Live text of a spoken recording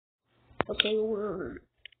Okay,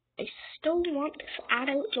 I still want this ad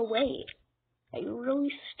out the way. I really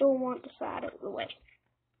still want this ad out the way.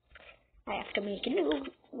 I have to make a new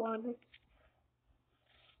one.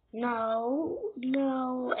 No,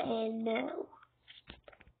 and no.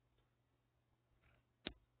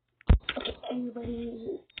 Okay,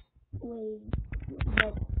 everybody,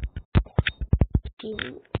 if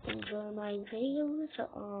you enjoy my videos,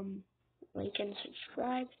 like and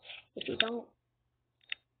subscribe. If you don't,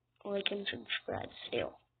 like and subscribe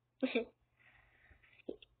still.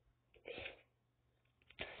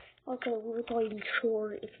 Okay, we're playing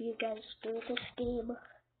sure if you guys do this game.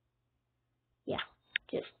 Yeah,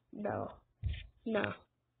 just no,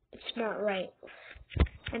 it's not right.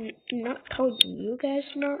 I'm not calling you guys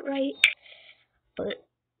not right, but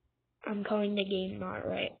I'm calling the game not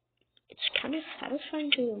right. It's kind of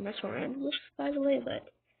satisfying to mess around with, by the way, but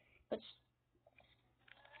let's.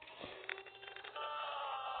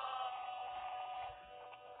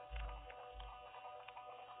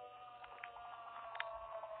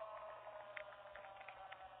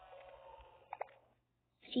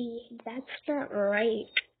 See, that's not right.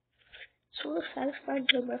 It's sort of satisfying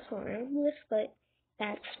to mess around with, but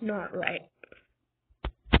that's not right.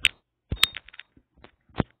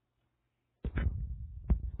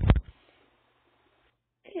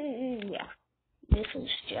 Yeah, this is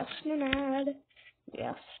just an ad.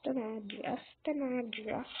 Just an ad, just an ad,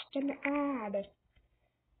 just an ad.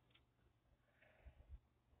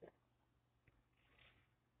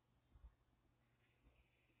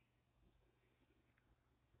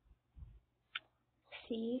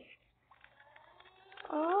 See?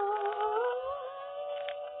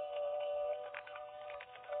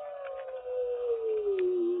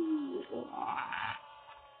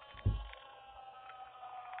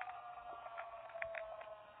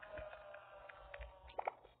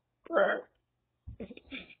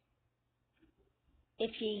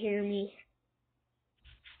 If you hear me,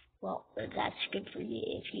 well, that's good for you.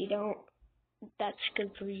 If you don't, that's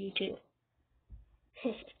good for you too.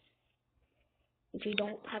 If you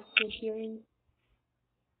don't have good hearing,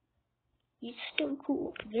 you're still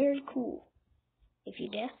cool, very cool. If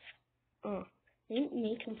you're deaf, I ain't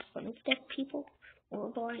making fun of deaf people or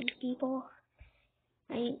blind people.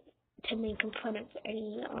 I ain't to making fun of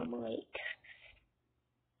any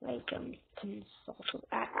consultative.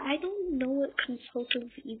 I don't know what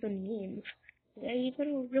consultative even means. Is that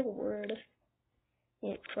even a real word?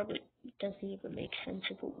 It probably doesn't even make sense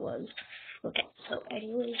if it was. Okay, so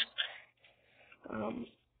anyways,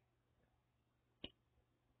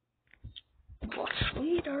 what's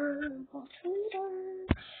sweeter?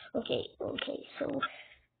 Okay, so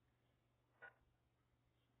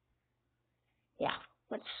yeah,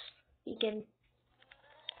 let's begin.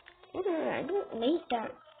 I don't like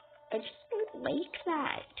that. I just don't like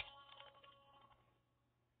that.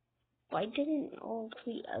 Why didn't all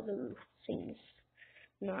three other things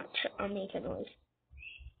not make a noise?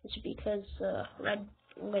 It's because Red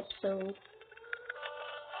Lipso.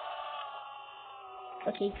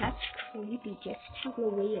 Okay, that's creepy. Just how the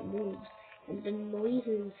way it moves and the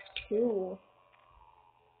noises too.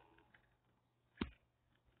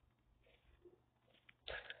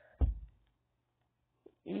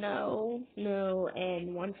 No,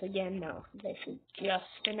 and once again, no. This is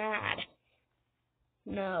just an ad.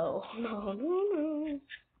 No.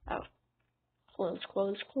 Oh, close.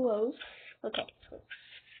 Okay, so.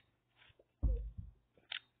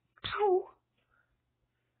 Ow!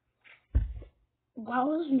 While I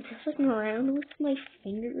was messing around with my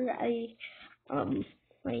finger, I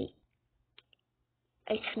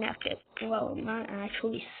snapped it. Well, not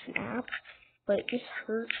actually snap, but it just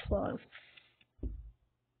hurts while I was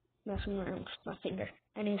messing around with my finger.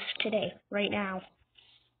 And it's today, right now.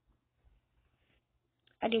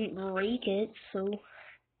 I didn't break it, so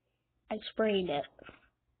I sprayed it.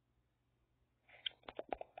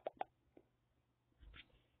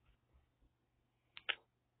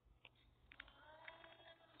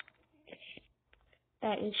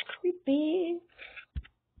 That is creepy.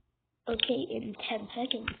 Okay, in 10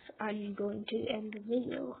 seconds, I'm going to end the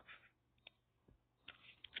video.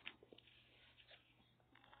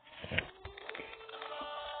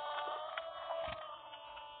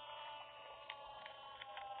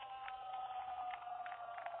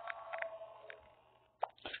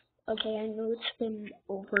 Okay, I know it's been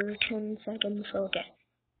over 10 seconds, so okay.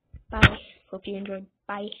 Bye. Hope you enjoyed.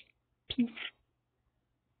 Bye. Peace.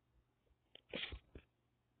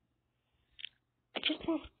 I just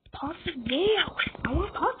want to pause the video. I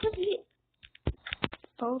want to pause the video.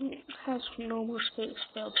 Phone has no more space.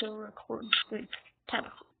 Failed to record screen. Tap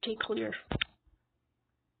to clear.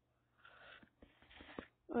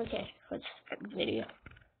 Okay, let's start the video.